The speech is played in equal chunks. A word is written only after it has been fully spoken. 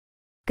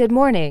Good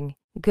morning,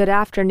 good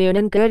afternoon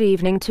and good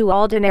evening to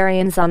all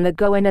Dinarians on the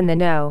go and in the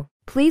know.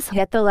 Please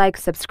hit the like,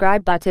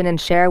 subscribe button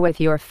and share with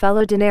your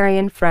fellow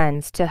Dinarian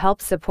friends to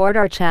help support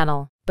our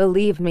channel.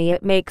 Believe me,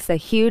 it makes a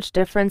huge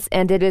difference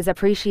and it is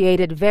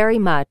appreciated very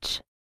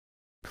much.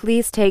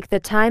 Please take the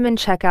time and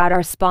check out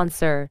our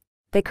sponsor,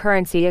 the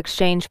Currency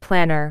Exchange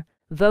Planner,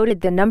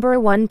 voted the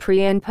 #1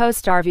 pre- and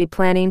post-RV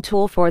planning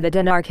tool for the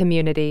dinar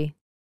community.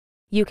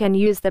 You can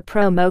use the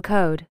promo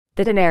code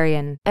the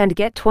Dinarian and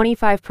get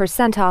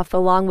 25% off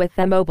along with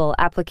the mobile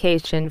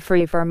application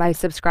free for my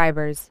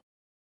subscribers.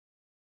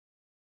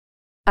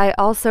 I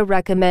also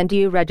recommend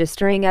you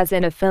registering as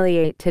an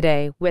affiliate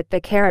today with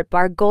the Carat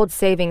Bar Gold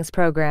Savings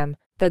Program,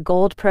 the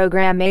gold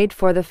program made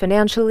for the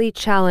financially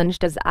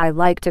challenged, as I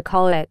like to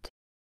call it.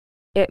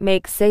 It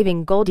makes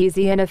saving gold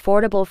easy and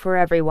affordable for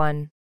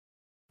everyone.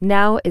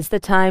 Now is the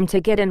time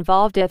to get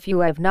involved if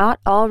you have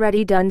not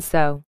already done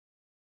so.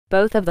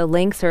 Both of the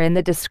links are in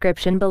the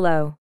description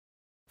below.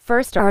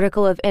 First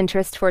article of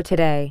interest for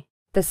today: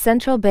 the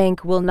central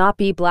bank will not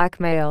be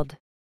blackmailed.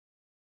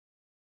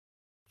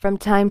 From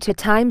time to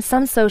time,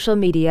 some social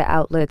media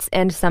outlets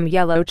and some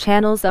yellow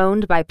channels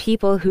owned by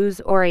people whose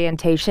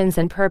orientations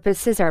and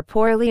purposes are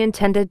poorly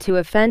intended to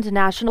offend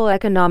national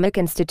economic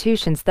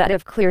institutions that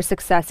have clear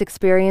success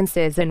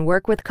experiences and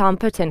work with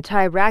competent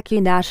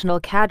Iraqi national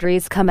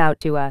cadres come out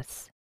to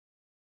us.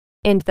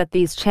 And that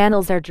these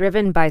channels are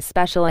driven by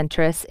special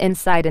interests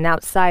inside and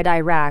outside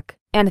Iraq,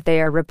 and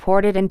they are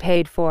reported and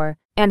paid for,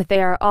 and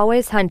they are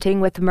always hunting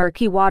with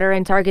murky water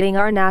and targeting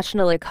our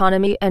national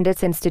economy and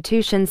its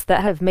institutions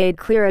that have made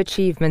clear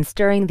achievements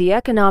during the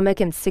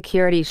economic and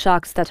security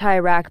shocks that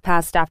Iraq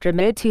passed after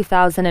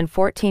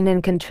mid-2014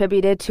 and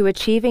contributed to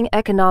achieving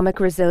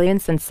economic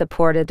resilience and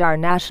supported our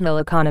national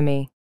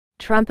economy.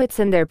 Trumpets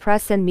in their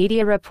press and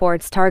media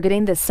reports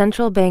targeting the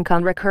central bank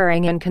on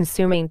recurring and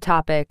consuming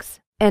topics,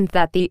 and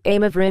that the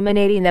aim of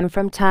ruminating them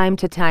from time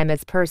to time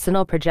is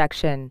personal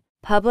projection,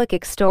 public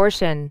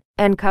extortion,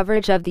 and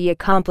coverage of the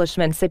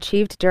accomplishments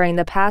achieved during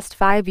the past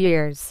 5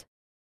 years.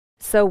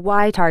 So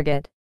why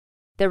target?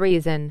 The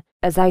reason,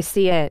 as I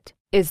see it,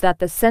 is that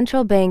the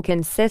central bank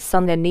insists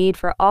on the need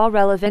for all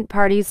relevant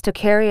parties to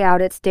carry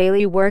out its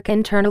daily work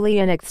internally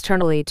and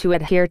externally to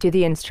adhere to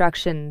the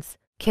instructions,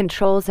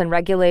 controls and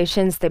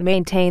regulations that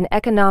maintain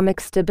economic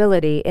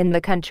stability in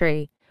the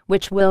country,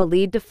 which will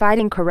lead to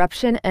fighting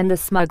corruption and the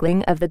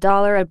smuggling of the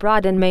dollar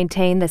abroad and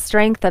maintain the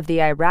strength of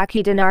the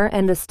Iraqi dinar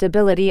and the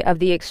stability of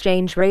the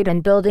exchange rate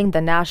and building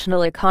the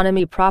national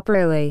economy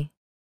properly.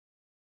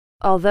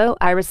 Although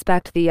I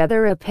respect the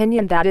other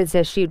opinion that is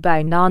issued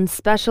by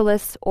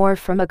non-specialists or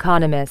from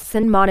economists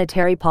in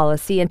monetary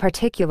policy in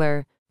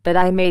particular, but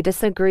I may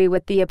disagree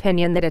with the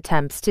opinion that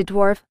attempts to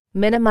dwarf,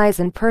 minimize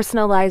and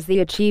personalize the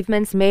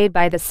achievements made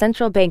by the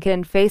central bank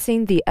in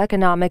facing the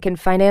economic and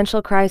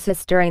financial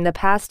crisis during the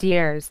past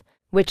years,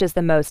 which is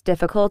the most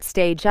difficult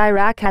stage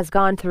Iraq has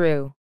gone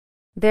through.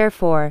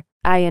 Therefore,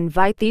 I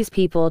invite these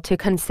people to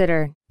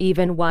consider,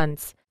 even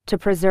once, to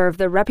preserve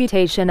the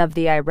reputation of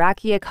the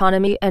Iraqi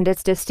economy and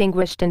its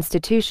distinguished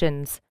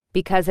institutions,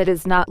 because it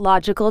is not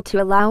logical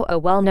to allow a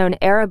well-known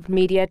Arab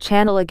media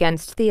channel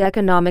against the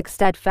economic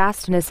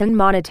steadfastness and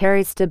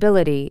monetary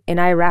stability in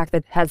Iraq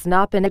that has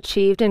not been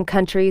achieved in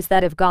countries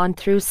that have gone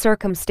through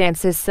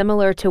circumstances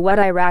similar to what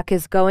Iraq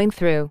is going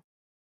through.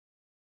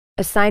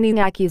 Assigning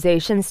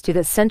accusations to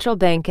the central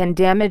bank and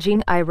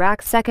damaging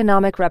Iraq's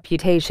economic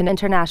reputation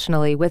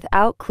internationally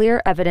without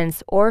clear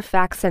evidence or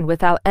facts and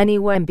without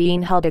anyone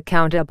being held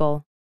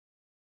accountable.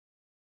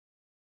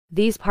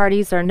 These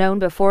parties are known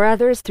before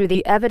others through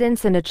the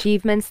evidence and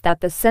achievements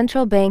that the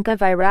Central Bank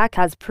of Iraq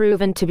has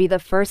proven to be the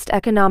first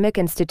economic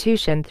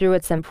institution through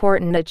its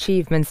important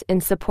achievements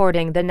in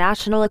supporting the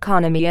national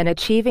economy and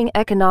achieving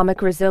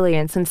economic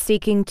resilience and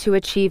seeking to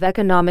achieve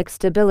economic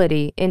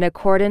stability in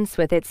accordance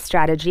with its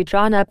strategy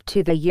drawn up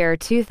to the year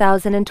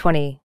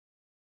 2020.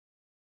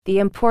 The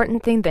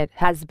important thing that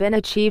has been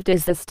achieved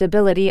is the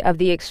stability of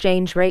the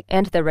exchange rate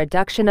and the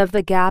reduction of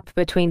the gap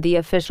between the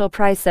official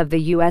price of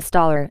the US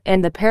dollar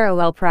and the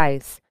parallel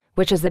price,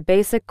 which is a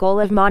basic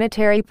goal of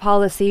monetary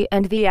policy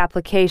and the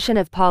application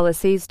of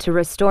policies to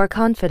restore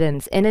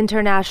confidence in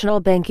international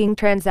banking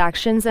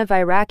transactions of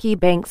Iraqi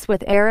banks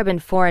with Arab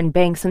and foreign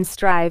banks and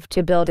strive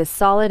to build a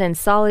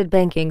solid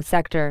banking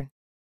sector.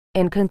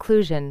 In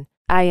conclusion,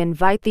 I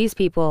invite these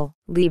people,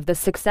 leave the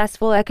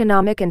successful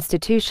economic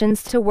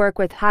institutions to work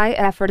with high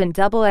effort and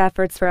double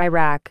efforts for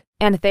Iraq,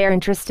 and they are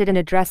interested in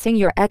addressing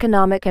your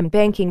economic and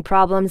banking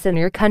problems in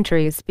your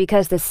countries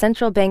because the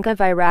Central Bank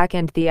of Iraq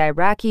and the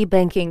Iraqi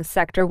banking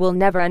sector will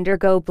never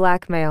undergo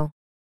blackmail.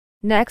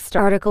 Next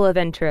article of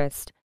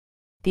interest.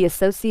 The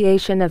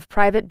Association of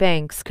Private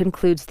Banks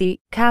concludes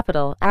the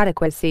Capital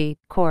Adequacy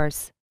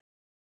course.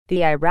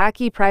 The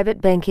Iraqi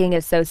Private Banking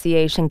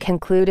Association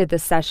concluded the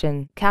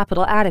session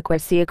Capital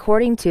Adequacy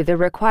according to the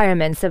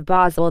requirements of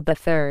Basel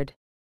III.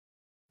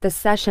 The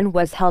session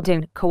was held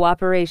in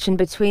cooperation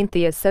between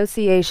the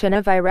Association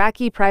of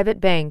Iraqi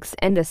Private Banks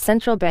and the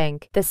Central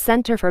Bank, the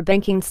Center for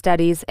Banking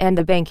Studies and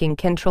the Banking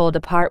Control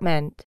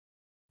Department.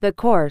 The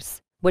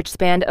course, which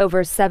spanned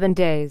over 7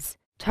 days,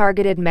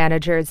 targeted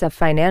managers of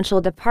financial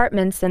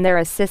departments and their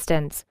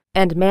assistants,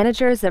 and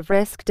managers of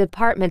risk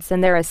departments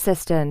and their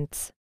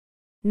assistants.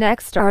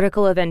 Next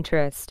article of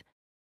interest.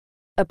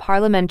 A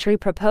parliamentary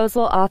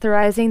proposal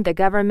authorizing the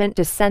government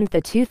to send the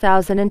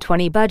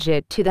 2020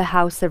 budget to the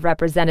House of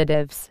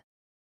Representatives.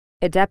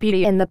 A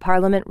deputy in the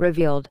Parliament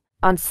revealed,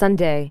 on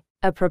Sunday,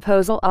 a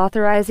proposal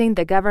authorizing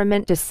the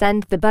government to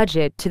send the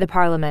budget to the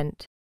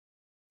Parliament.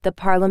 The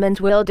Parliament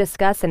will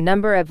discuss a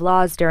number of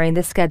laws during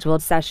the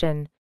scheduled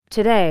session,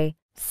 today,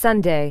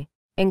 Sunday,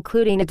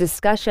 including a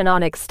discussion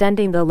on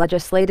extending the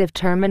legislative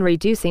term and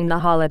reducing the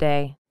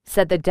holiday,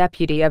 said the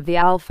deputy of the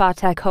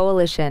Al-Fatah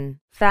coalition,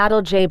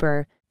 Fadel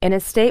Jaber, in a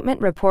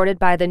statement reported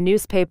by the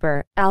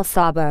newspaper,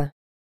 Al-Saba.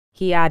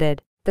 He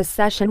added, the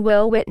session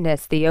will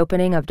witness the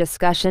opening of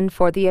discussion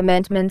for the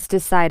amendments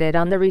decided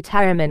on the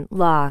retirement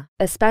law,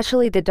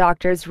 especially the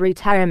doctor's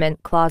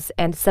retirement clause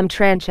and some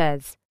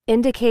tranches,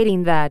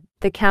 indicating that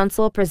the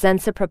Council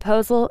presents a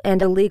proposal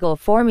and a legal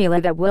formula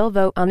that will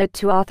vote on it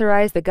to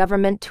authorize the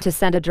government to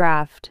send a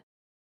draft.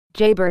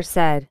 Jaber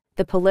said,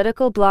 the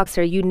political blocs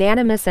are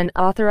unanimous in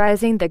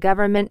authorizing the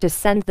government to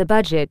send the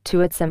budget to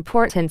its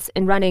importance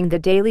in running the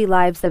daily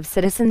lives of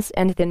citizens,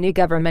 and the new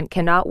government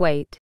cannot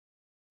wait.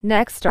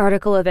 Next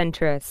article of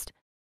interest.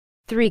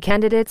 3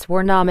 candidates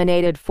were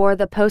nominated for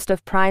the post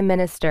of Prime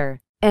Minister,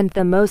 and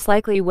the most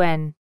likely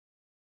win.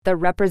 The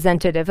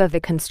representative of the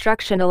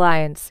Construction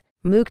Alliance,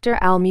 Mukhtar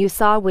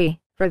al-Musawi,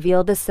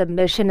 revealed the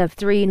submission of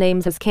 3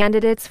 names as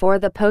candidates for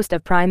the post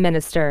of Prime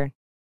Minister.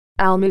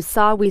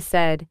 Al-Musawi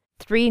said,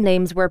 3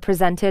 names were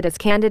presented as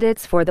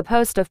candidates for the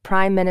post of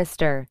Prime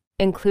Minister,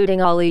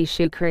 including Ali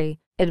Shukri,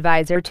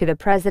 advisor to the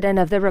President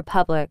of the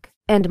Republic,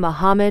 and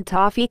Mohammad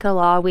Tawfiq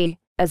Alawi,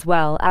 as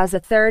well as a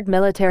third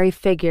military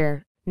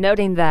figure,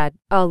 noting that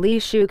Ali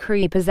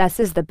Shukri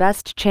possesses the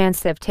best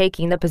chance of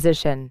taking the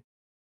position.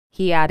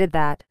 He added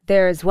that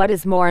there is what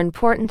is more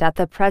important at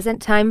the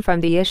present time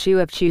from the issue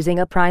of choosing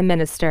a prime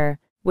minister,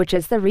 which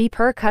is the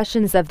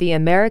repercussions of the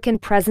American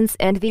presence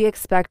and the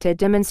expected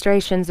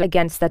demonstrations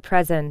against that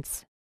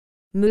presence.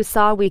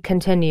 Musawi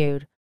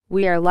continued,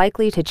 we are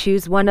likely to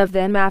choose one of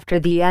them after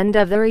the end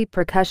of the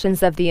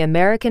repercussions of the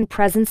American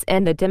presence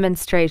and the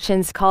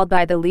demonstrations called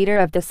by the leader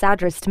of the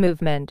Sadrist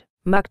movement,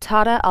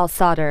 Muqtada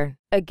al-Sadr,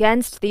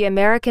 against the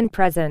American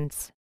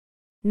presence.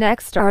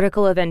 Next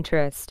article of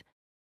interest.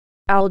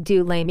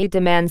 Al-Dulaimi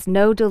demands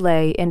no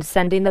delay in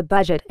sending the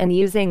budget and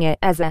using it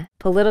as a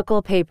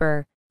political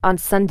paper. On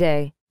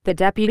Sunday, the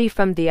deputy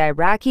from the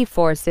Iraqi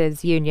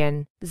Forces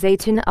Union,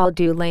 Zaytun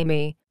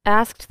al-Dulaimi,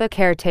 asked the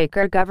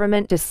caretaker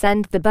government to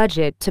send the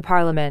budget to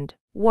Parliament,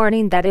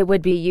 warning that it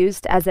would be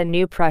used as a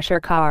new pressure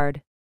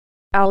card.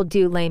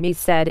 Al-Dulaimi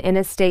said in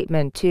a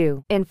statement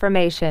to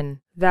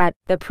Information that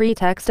the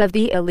pretext of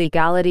the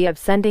illegality of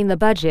sending the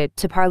budget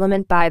to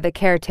Parliament by the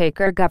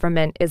caretaker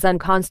government is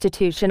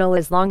unconstitutional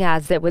as long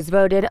as it was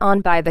voted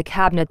on by the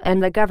cabinet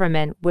and the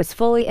government was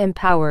fully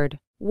empowered,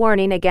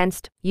 warning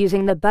against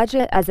using the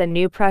budget as a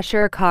new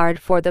pressure card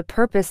for the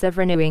purpose of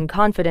renewing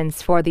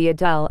confidence for the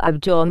Adel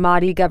Abdul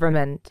Mahdi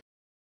government.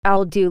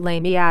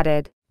 Al-Dulaimi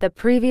added, the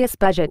previous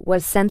budget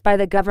was sent by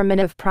the government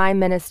of Prime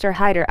Minister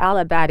Haider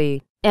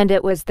al-Abadi, and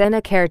it was then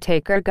a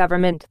caretaker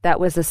government that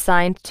was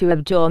assigned to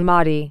Abdul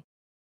Mahdi.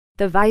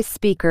 The Vice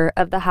Speaker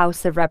of the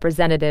House of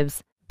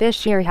Representatives,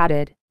 Bashir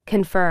Haddad,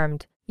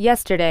 confirmed,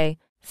 yesterday,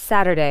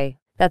 Saturday,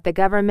 that the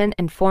government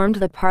informed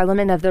the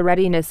Parliament of the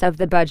readiness of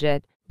the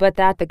budget, but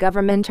that the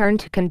government turn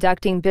to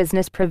conducting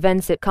business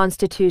prevents it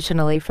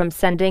constitutionally from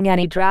sending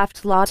any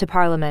draft law to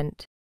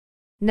Parliament.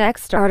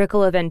 Next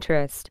article of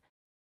interest.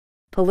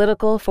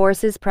 Political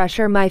forces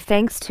pressure my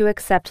thanks to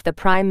accept the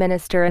Prime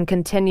Minister and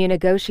continue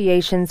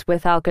negotiations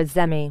with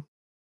Al-Kazemi.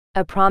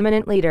 A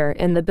prominent leader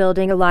in the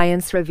Building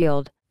Alliance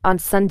revealed, on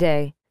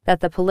Sunday, that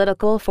the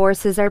political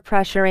forces are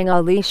pressuring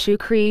Ali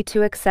Shukri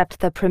to accept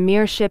the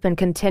premiership and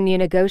continue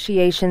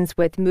negotiations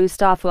with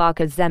Mustafa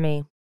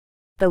Al-Kazemi.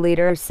 The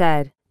leader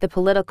said, the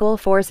political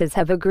forces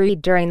have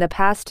agreed during the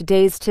past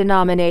days to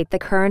nominate the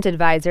current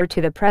advisor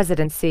to the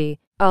presidency,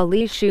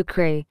 Ali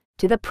Shukri,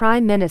 to the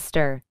Prime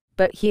Minister,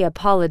 but he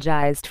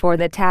apologized for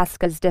the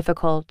task as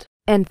difficult,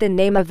 and the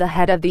name of the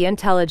head of the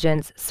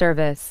intelligence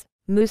service,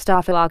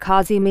 Mustafa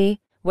Al-Kazemi,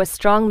 was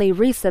strongly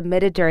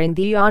resubmitted during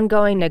the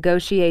ongoing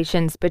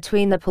negotiations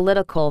between the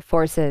political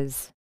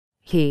forces.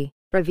 He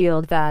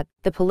revealed that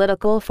the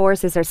political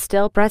forces are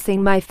still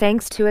pressing my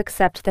thanks to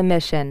accept the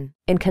mission,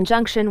 in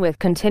conjunction with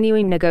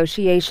continuing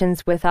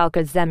negotiations with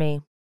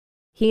Al-Kazemi.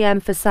 He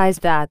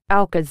emphasized that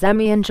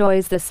Al-Kazemi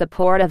enjoys the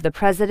support of the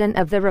President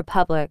of the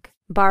Republic,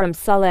 Barham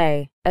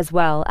Saleh, as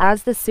well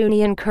as the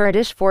Sunni and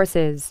Kurdish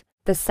forces,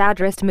 the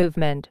Sadrist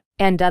movement,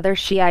 and other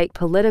Shiite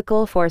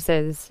political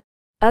forces.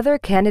 Other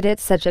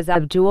candidates such as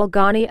Abdul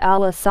Ghani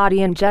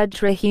al-Assadi and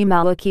Judge Rahim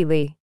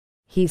al-Akili.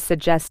 He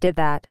suggested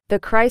that the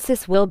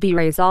crisis will be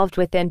resolved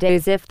within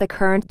days if the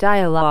current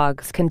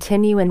dialogues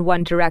continue in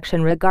one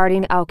direction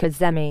regarding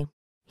Al-Kazemi.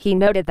 He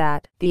noted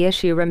that the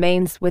issue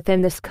remains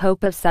within the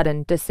scope of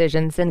sudden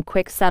decisions and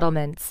quick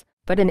settlements,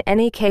 but in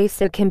any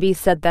case it can be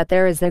said that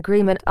there is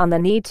agreement on the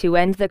need to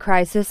end the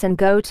crisis and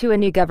go to a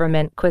new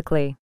government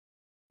quickly.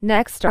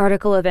 Next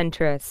article of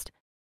interest.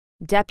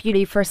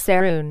 Deputy for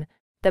Sarun.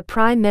 The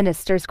Prime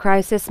Minister's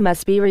crisis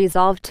must be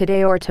resolved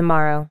today or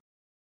tomorrow.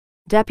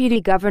 Deputy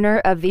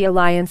Governor of the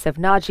Alliance of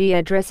Naji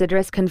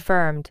Idris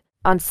confirmed,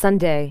 on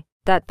Sunday,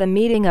 that the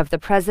meeting of the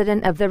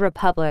President of the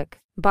Republic,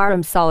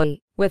 Barham Salih,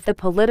 with the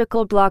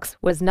political blocs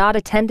was not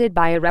attended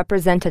by a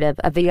representative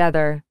of the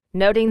other,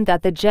 noting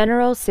that the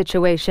general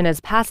situation is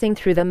passing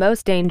through the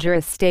most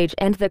dangerous stage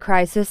and the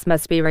crisis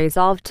must be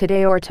resolved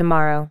today or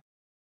tomorrow.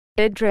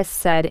 Idris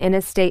said in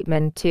a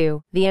statement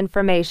to The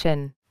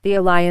Information, the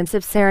Alliance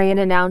of Syrian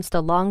announced a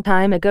long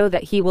time ago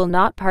that he will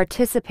not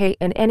participate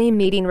in any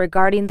meeting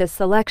regarding the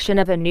selection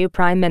of a new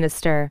prime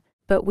minister,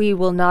 but we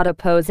will not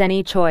oppose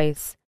any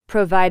choice,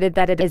 provided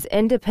that it is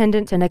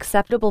independent and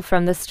acceptable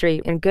from the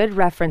street and good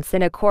reference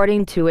in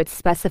according to its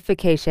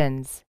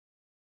specifications.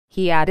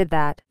 He added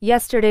that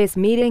yesterday's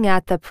meeting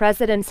at the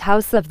President's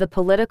House of the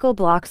political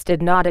blocs did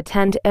not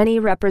attend any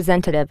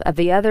representative of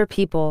the other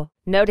people,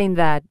 noting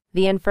that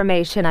the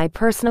information I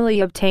personally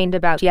obtained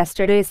about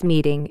yesterday's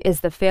meeting is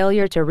the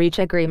failure to reach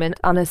agreement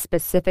on a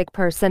specific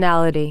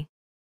personality.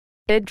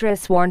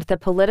 Idris warned the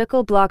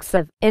political blocs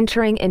of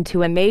entering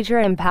into a major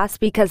impasse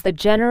because the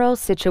general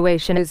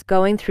situation is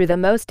going through the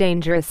most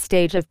dangerous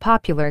stage of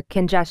popular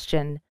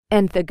congestion,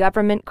 and the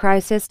government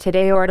crisis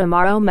today or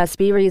tomorrow must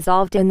be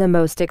resolved in the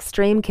most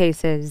extreme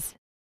cases.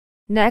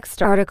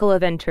 Next article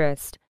of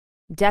interest.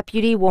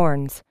 Deputy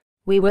warns,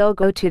 we will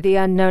go to the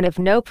unknown if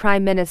no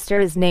prime minister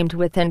is named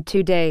within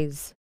 2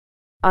 days.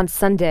 On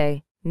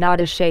Sunday,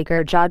 Nada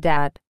Shaker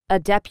Jadat, a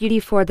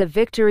deputy for the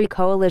Victory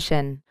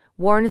Coalition,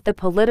 warned the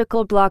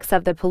political blocs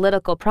of the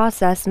political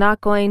process not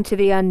going to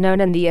the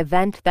unknown in the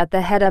event that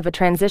the head of a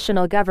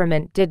transitional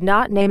government did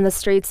not name the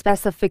street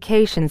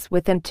specifications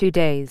within 2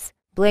 days,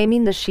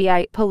 blaming the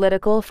Shiite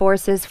political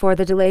forces for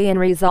the delay in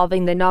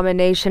resolving the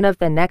nomination of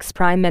the next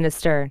prime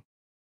minister.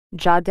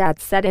 Jadat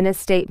said in a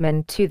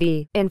statement to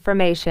The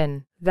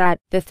Information that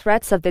the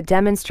threats of the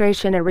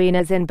demonstration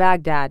arenas in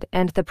Baghdad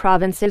and the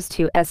provinces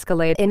to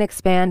escalate and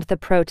expand the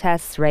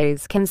protests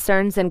raise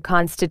concerns and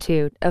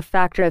constitute a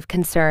factor of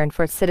concern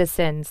for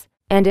citizens,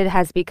 and it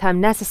has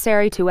become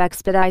necessary to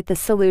expedite the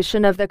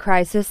solution of the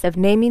crisis of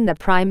naming the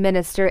prime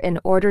minister in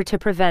order to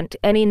prevent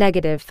any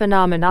negative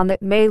phenomenon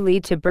that may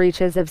lead to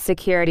breaches of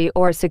security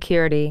or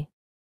security.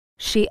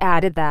 She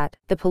added that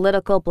the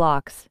political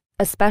blocs,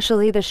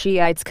 especially the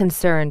Shiites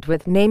concerned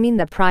with naming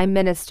the prime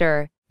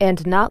minister,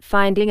 and not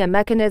finding a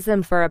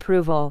mechanism for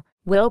approval,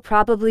 will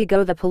probably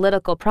go the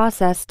political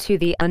process to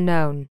the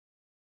unknown.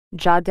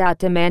 Jadat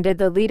demanded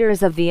the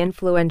leaders of the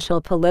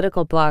influential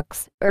political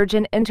blocs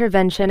urgent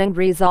intervention in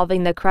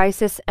resolving the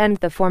crisis and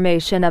the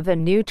formation of a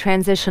new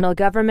transitional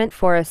government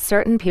for a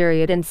certain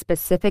period and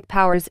specific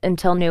powers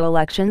until new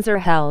elections are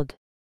held.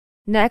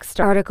 Next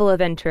article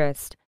of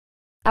interest.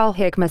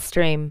 Al-Hikmah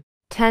Stream,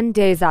 10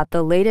 days at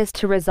the latest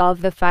to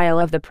resolve the file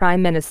of the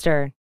Prime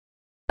Minister.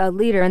 A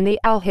leader in the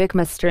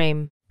Al-Hikmah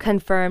Stream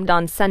confirmed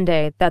on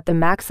Sunday that the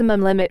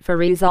maximum limit for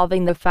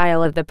resolving the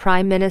file of the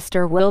Prime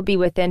Minister will be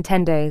within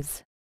 10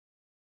 days.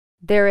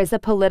 There is a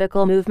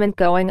political movement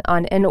going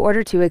on in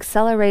order to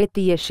accelerate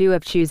the issue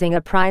of choosing a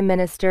Prime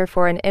Minister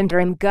for an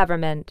interim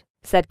government,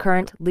 said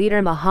current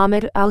leader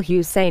Mohammed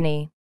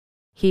al-Husseini.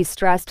 He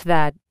stressed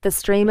that the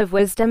stream of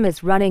wisdom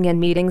is running in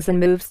meetings and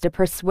moves to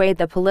persuade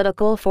the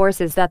political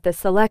forces that the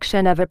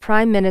selection of a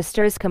prime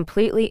minister is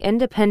completely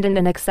independent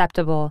and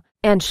acceptable,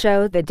 and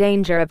show the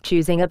danger of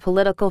choosing a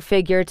political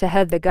figure to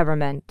head the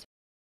government.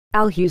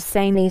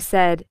 Al-Husseini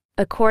said,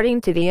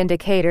 according to the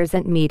indicators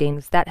and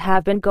meetings that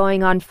have been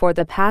going on for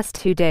the past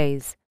 2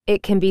 days,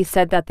 it can be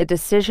said that the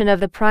decision of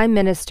the prime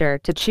minister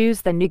to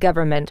choose the new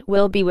government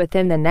will be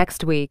within the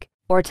next week,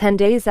 or 10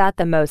 days at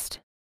the most.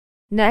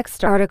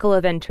 Next article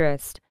of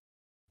interest.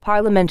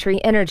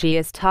 Parliamentary Energy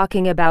is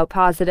talking about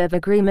positive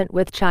agreement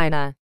with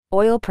China.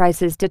 Oil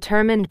prices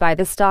determined by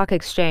the stock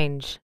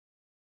exchange.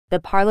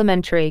 The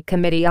Parliamentary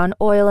Committee on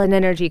Oil and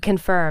Energy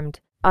confirmed,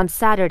 on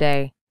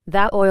Saturday,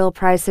 that oil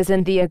prices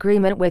in the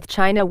agreement with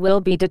China will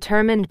be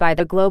determined by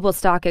the global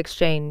stock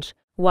exchange,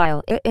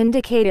 while it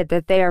indicated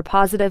that they are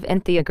positive in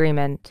the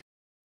agreement.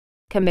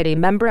 Committee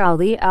member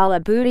Ali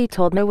Al-Aboudi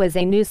told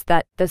Nawaza News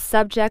that the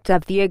subject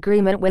of the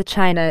agreement with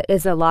China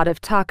is a lot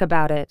of talk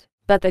about it,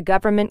 but the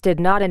government did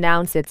not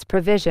announce its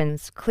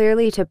provisions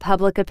clearly to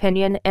public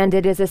opinion, and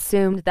it is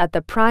assumed that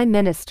the Prime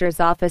Minister's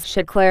office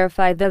should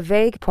clarify the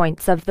vague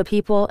points of the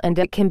people, and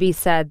it can be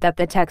said that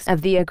the text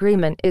of the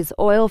agreement is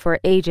oil for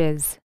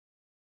ages.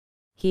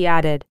 He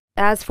added,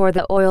 as for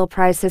the oil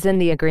prices in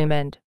the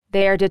agreement,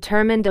 they are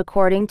determined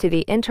according to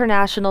the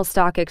International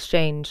Stock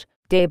Exchange,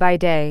 day by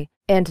day,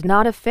 and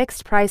not a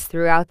fixed price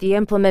throughout the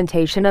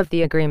implementation of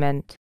the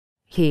agreement.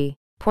 He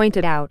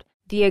pointed out,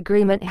 the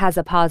agreement has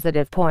a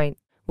positive point,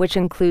 which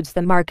includes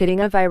the marketing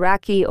of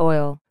IRAQI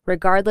oil,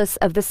 regardless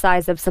of the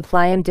size of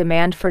supply and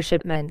demand for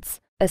shipments,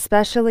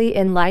 especially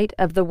in light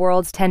of the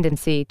world's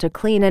tendency to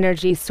clean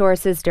energy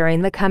sources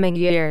during the coming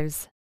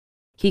years.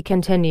 He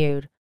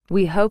continued,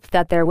 We hope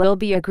that there will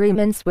be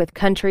agreements with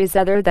countries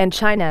other than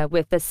China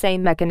with the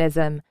same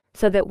mechanism,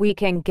 so that we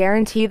can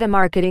guarantee the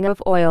marketing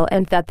of oil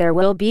and that there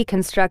will be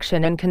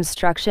construction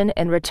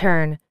in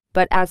return.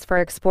 But as for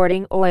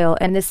exporting oil,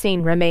 and the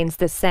scene remains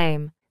the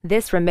same,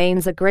 this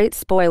remains a great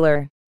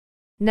spoiler.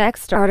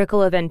 Next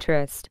article of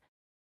interest.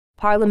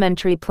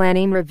 Parliamentary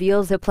planning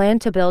reveals a plan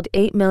to build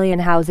 8 million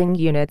housing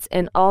units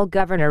in all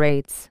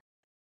governorates.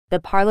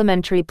 The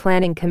Parliamentary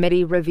Planning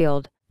Committee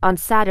revealed, on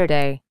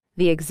Saturday,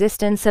 the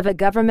existence of a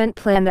government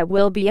plan that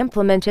will be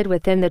implemented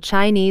within the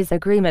Chinese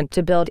agreement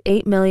to build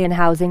 8 million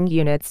housing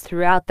units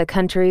throughout the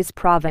country's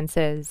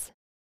provinces.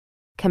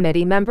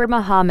 Committee member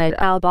Mohammed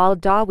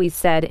al-Baldawi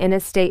said in a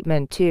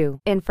statement to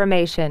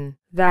Information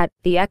that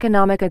the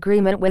economic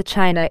agreement with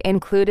China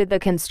included the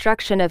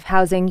construction of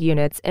housing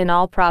units in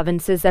all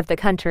provinces of the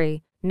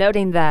country,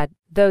 noting that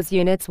those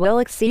units will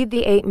exceed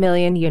the 8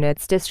 million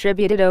units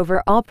distributed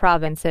over all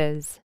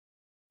provinces.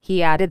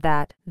 He added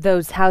that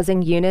those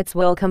housing units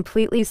will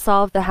completely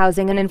solve the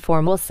housing and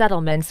informal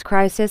settlements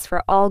crisis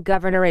for all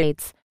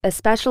governorates,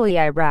 especially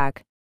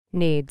Iraq,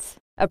 needs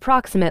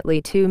approximately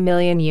 2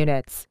 million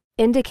units,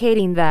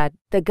 indicating that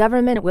the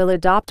government will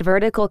adopt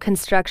vertical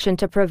construction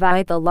to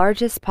provide the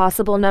largest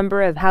possible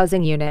number of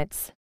housing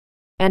units,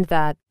 and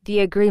that the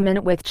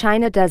agreement with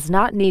China does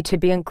not need to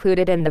be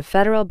included in the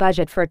federal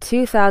budget for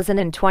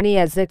 2020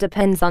 as it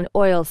depends on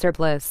oil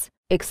surplus,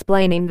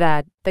 explaining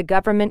that the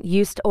government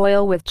used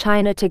oil with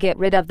China to get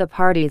rid of the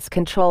party's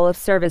control of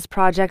service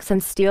projects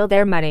and steal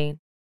their money,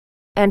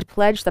 and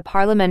pledged the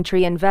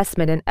Parliamentary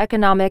Investment and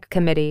Economic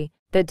Committee,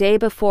 the day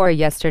before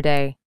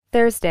yesterday,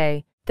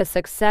 Thursday, the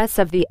success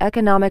of the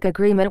economic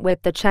agreement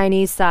with the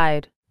Chinese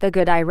side, the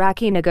good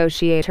IRAQI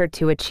negotiator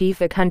to achieve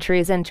the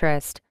country's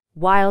interest,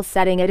 while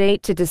setting a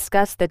date to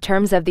discuss the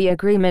terms of the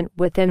agreement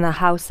within the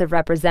House of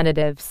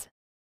Representatives.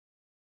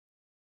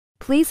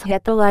 Please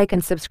hit the like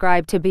and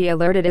subscribe to be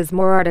alerted as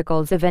more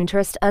articles of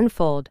interest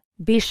unfold.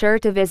 Be sure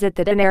to visit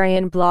the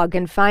Dinarian blog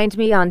and find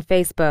me on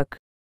Facebook.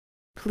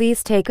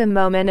 Please take a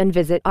moment and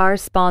visit our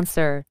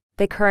sponsor,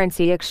 the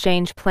Currency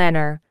Exchange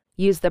Planner.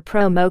 Use the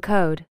promo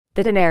code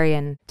the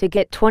Dinarian to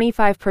get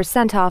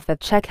 25% off at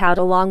checkout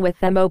along with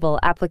the mobile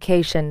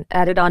application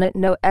added on at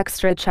no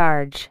extra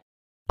charge.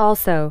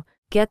 Also,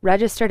 get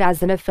registered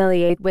as an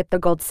affiliate with the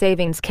Gold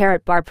Savings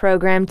Bar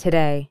program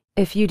today.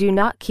 If you do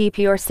not keep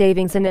your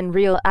savings in a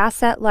real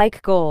asset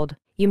like gold,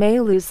 you may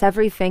lose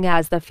everything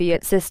as the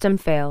fiat system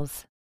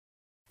fails.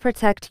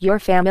 Protect your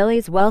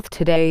family's wealth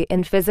today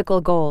in physical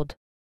gold.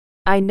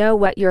 I know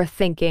what you're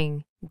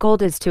thinking,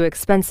 gold is too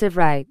expensive,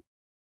 right?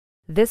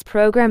 This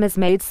program is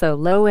made so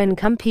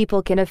low-income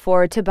people can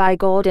afford to buy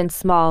gold in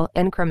small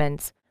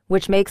increments,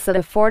 which makes it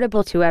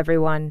affordable to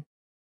everyone.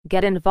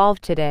 Get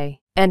involved today,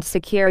 and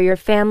secure your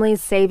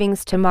family's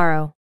savings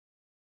tomorrow.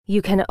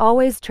 You can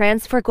always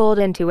transfer gold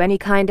into any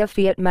kind of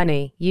fiat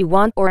money you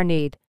want or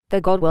need. The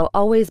gold will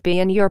always be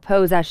in your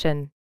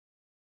possession.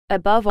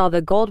 Above all,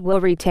 the gold will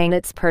retain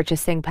its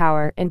purchasing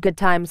power in good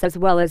times as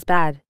well as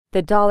bad.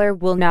 The dollar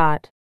will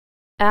not.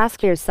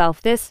 Ask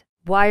yourself this.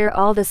 Why are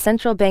all the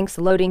central banks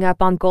loading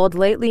up on gold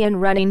lately and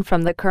running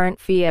from the current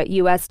fiat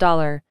US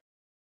dollar?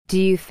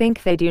 Do you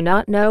think they do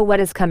not know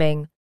what is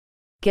coming?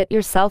 Get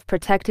yourself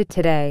protected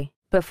today,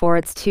 before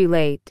it's too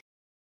late.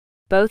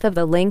 Both of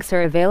the links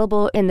are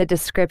available in the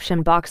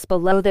description box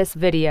below this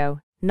video.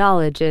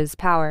 Knowledge is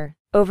power.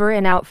 Over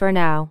and out for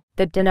now,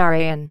 the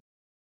Dinarian.